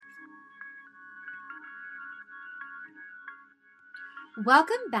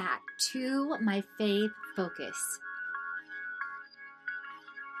Welcome back to my faith focus.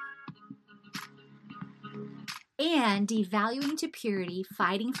 And devaluing to purity,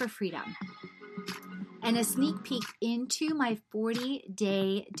 fighting for freedom. And a sneak peek into my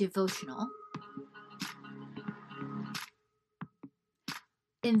 40-day devotional.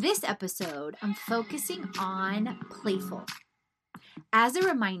 In this episode, I'm focusing on playful. As a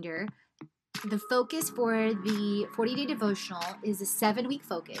reminder, the focus for the 40-day devotional is a 7-week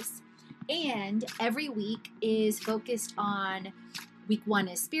focus. And every week is focused on week 1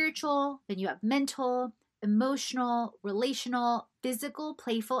 is spiritual, then you have mental, emotional, relational, physical,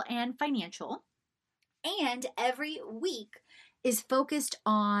 playful, and financial. And every week is focused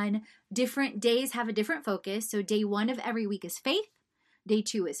on different days, have a different focus. So day 1 of every week is faith. Day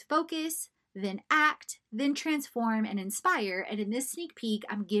 2 is focus, then act, then transform and inspire. And in this sneak peek,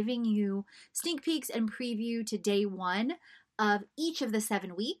 I'm giving you sneak peeks and preview to day 1 of each of the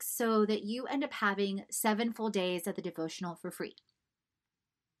 7 weeks so that you end up having 7 full days of the devotional for free.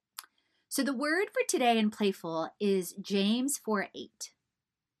 So the word for today in playful is James 4:8.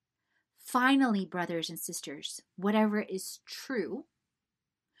 Finally, brothers and sisters, whatever is true,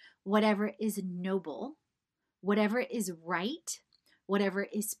 whatever is noble, whatever is right, whatever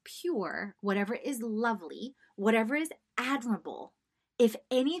is pure, whatever is lovely, whatever is admirable, if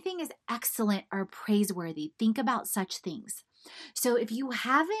anything is excellent or praiseworthy, think about such things. So if you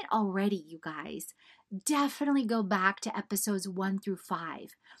haven't already, you guys, definitely go back to episodes 1 through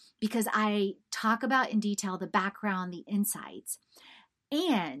 5 because I talk about in detail the background, the insights.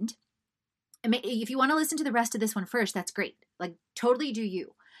 And if you want to listen to the rest of this one first, that's great. Like, totally do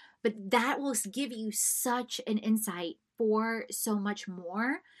you. But that will give you such an insight for so much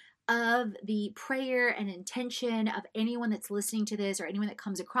more of the prayer and intention of anyone that's listening to this or anyone that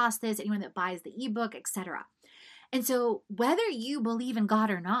comes across this, anyone that buys the ebook, etc. And so whether you believe in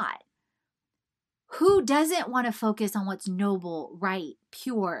God or not, who doesn't want to focus on what's noble, right,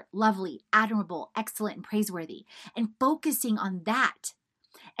 pure, lovely, admirable, excellent, and praiseworthy? And focusing on that,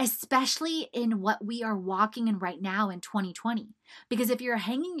 especially in what we are walking in right now in 2020. Because if you're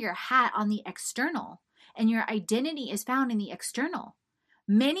hanging your hat on the external and your identity is found in the external,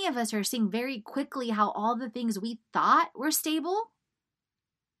 many of us are seeing very quickly how all the things we thought were stable,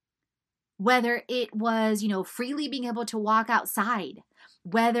 whether it was, freely being able to walk outside,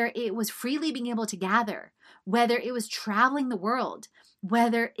 whether it was freely being able to gather, whether it was traveling the world,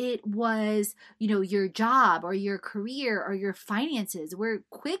 whether it was, your job or your career or your finances, we're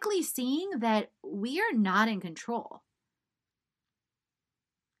quickly seeing that we are not in control.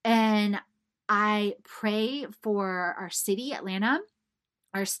 And I pray for our city, Atlanta,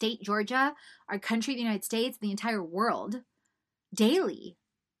 our state, Georgia, our country, the United States, the entire world daily.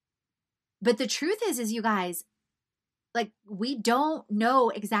 But the truth is you guys, we don't know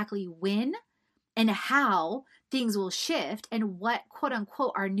exactly when and how things will shift and what, quote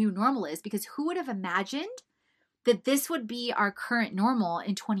unquote, our new normal is, because who would have imagined that this would be our current normal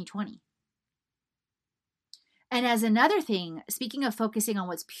in 2020? And as another thing, speaking of focusing on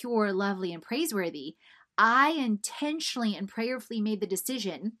what's pure, lovely, and praiseworthy, I intentionally and prayerfully made the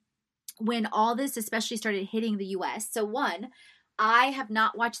decision when all this especially started hitting the US. So one, I have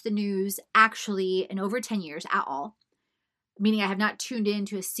not watched the news actually in over 10 years at all. Meaning I have not tuned in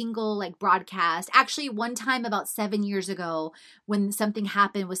to a single broadcast. Actually, one time about 7 years ago when something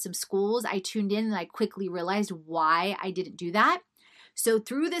happened with some schools, I tuned in and I quickly realized why I didn't do that. So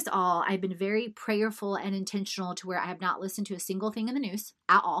through this all, I've been very prayerful and intentional to where I have not listened to a single thing in the news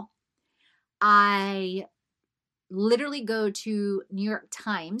at all. I literally go to New York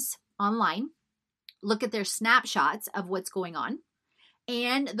Times online, look at their snapshots of what's going on,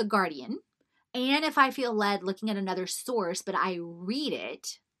 and The Guardian. And if I feel led, looking at another source, but I read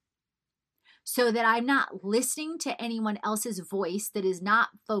it so that I'm not listening to anyone else's voice that is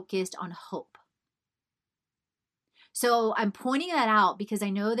not focused on hope. So I'm pointing that out because I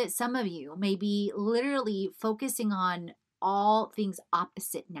know that some of you may be literally focusing on all things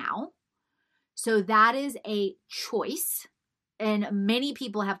opposite now. So that is a choice. And many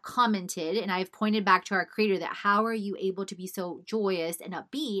people have commented, and I've pointed back to our Creator, that how are you able to be so joyous and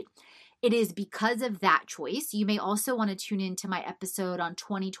upbeat? It is because of that choice. You may also want to tune into my episode on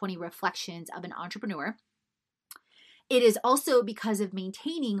 2020 Reflections of an Entrepreneur. It is also because of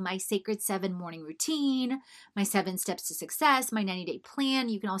maintaining my Sacred 7 morning routine, my 7 steps to success, my 90-day plan.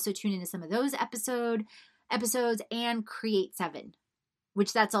 You can also tune into some of those episodes and Create 7,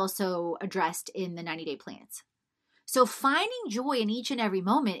 which that's also addressed in the 90-day plans. So finding joy in each and every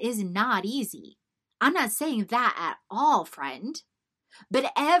moment is not easy. I'm not saying that at all, friend.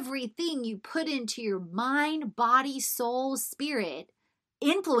 But everything you put into your mind, body, soul, spirit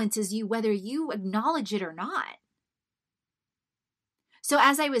influences you whether you acknowledge it or not. So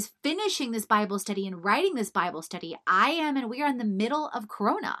as I was finishing this Bible study and writing this Bible study, we are in the middle of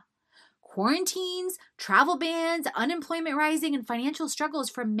Corona. Quarantines, travel bans, unemployment rising, and financial struggles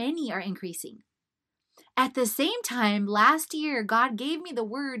for many are increasing. At the same time, last year, God gave me the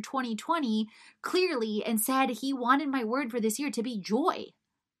word 2020 clearly and said He wanted my word for this year to be joy.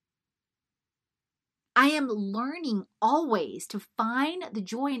 I am learning always to find the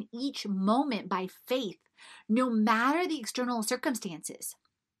joy in each moment by faith, no matter the external circumstances.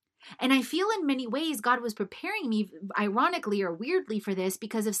 And I feel in many ways God was preparing me, ironically or weirdly, for this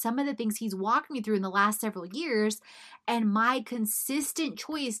because of some of the things He's walked me through in the last several years and my consistent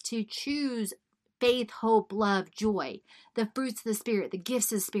choice to choose faith, hope, love, joy, the fruits of the Spirit, the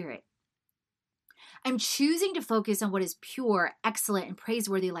gifts of the Spirit. I'm choosing to focus on what is pure, excellent, and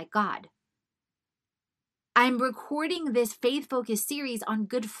praiseworthy like God. I'm recording this faith-focused series on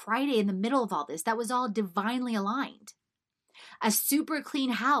Good Friday in the middle of all this. That was all divinely aligned. A super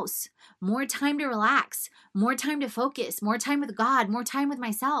clean house, more time to relax, more time to focus, more time with God, more time with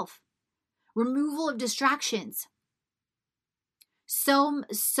myself, removal of distractions.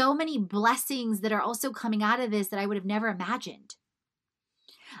 So many blessings that are also coming out of this that I would have never imagined.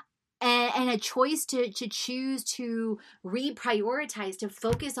 And a choice to choose to reprioritize, to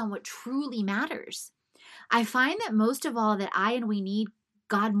focus on what truly matters. I find that most of all that we need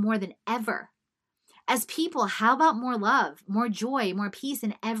God more than ever. As people, how about more love, more joy, more peace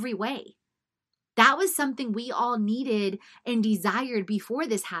in every way? That was something we all needed and desired before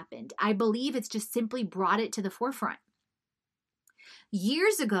this happened. I believe it's just simply brought it to the forefront.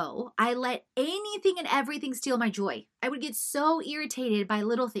 Years ago, I let anything and everything steal my joy. I would get so irritated by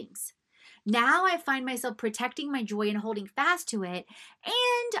little things. Now I find myself protecting my joy and holding fast to it,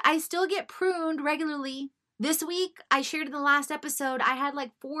 and I still get pruned regularly. This week, I shared in the last episode, I had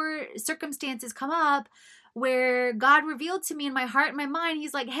like 4 circumstances come up where God revealed to me in my heart and my mind,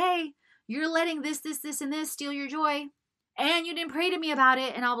 He's like, hey, you're letting this, and this steal your joy, and you didn't pray to me about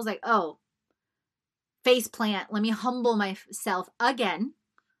it. And I was like, oh, face plant, let me humble myself again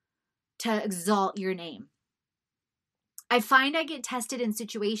to exalt your name. I find I get tested in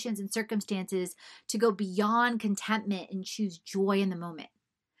situations and circumstances to go beyond contentment and choose joy in the moment.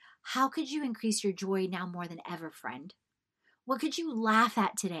 How could you increase your joy now more than ever, friend? What could you laugh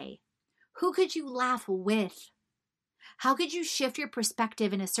at today? Who could you laugh with? How could you shift your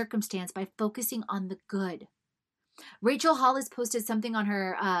perspective in a circumstance by focusing on the good? Rachel Hollis posted something on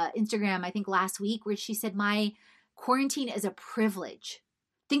her Instagram, I think last week, where she said, my quarantine is a privilege.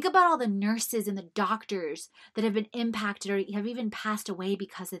 Think about all the nurses and the doctors that have been impacted or have even passed away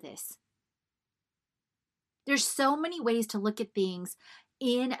because of this. There's so many ways to look at things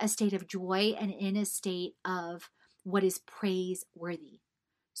in a state of joy and in a state of what is praiseworthy.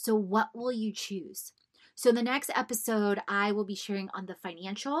 So what will you choose? So in the next episode, I will be sharing on the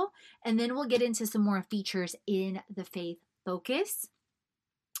financial, and then we'll get into some more features in the faith focus.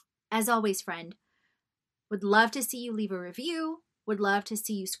 As always, friend, would love to see you leave a review. Would love to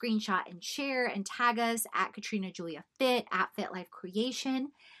see you screenshot and share and tag us at Katrina Julia Fit, at Fit Life Creation.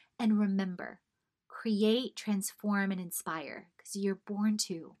 And remember, create, transform, and inspire because you're born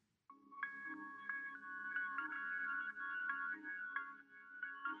to.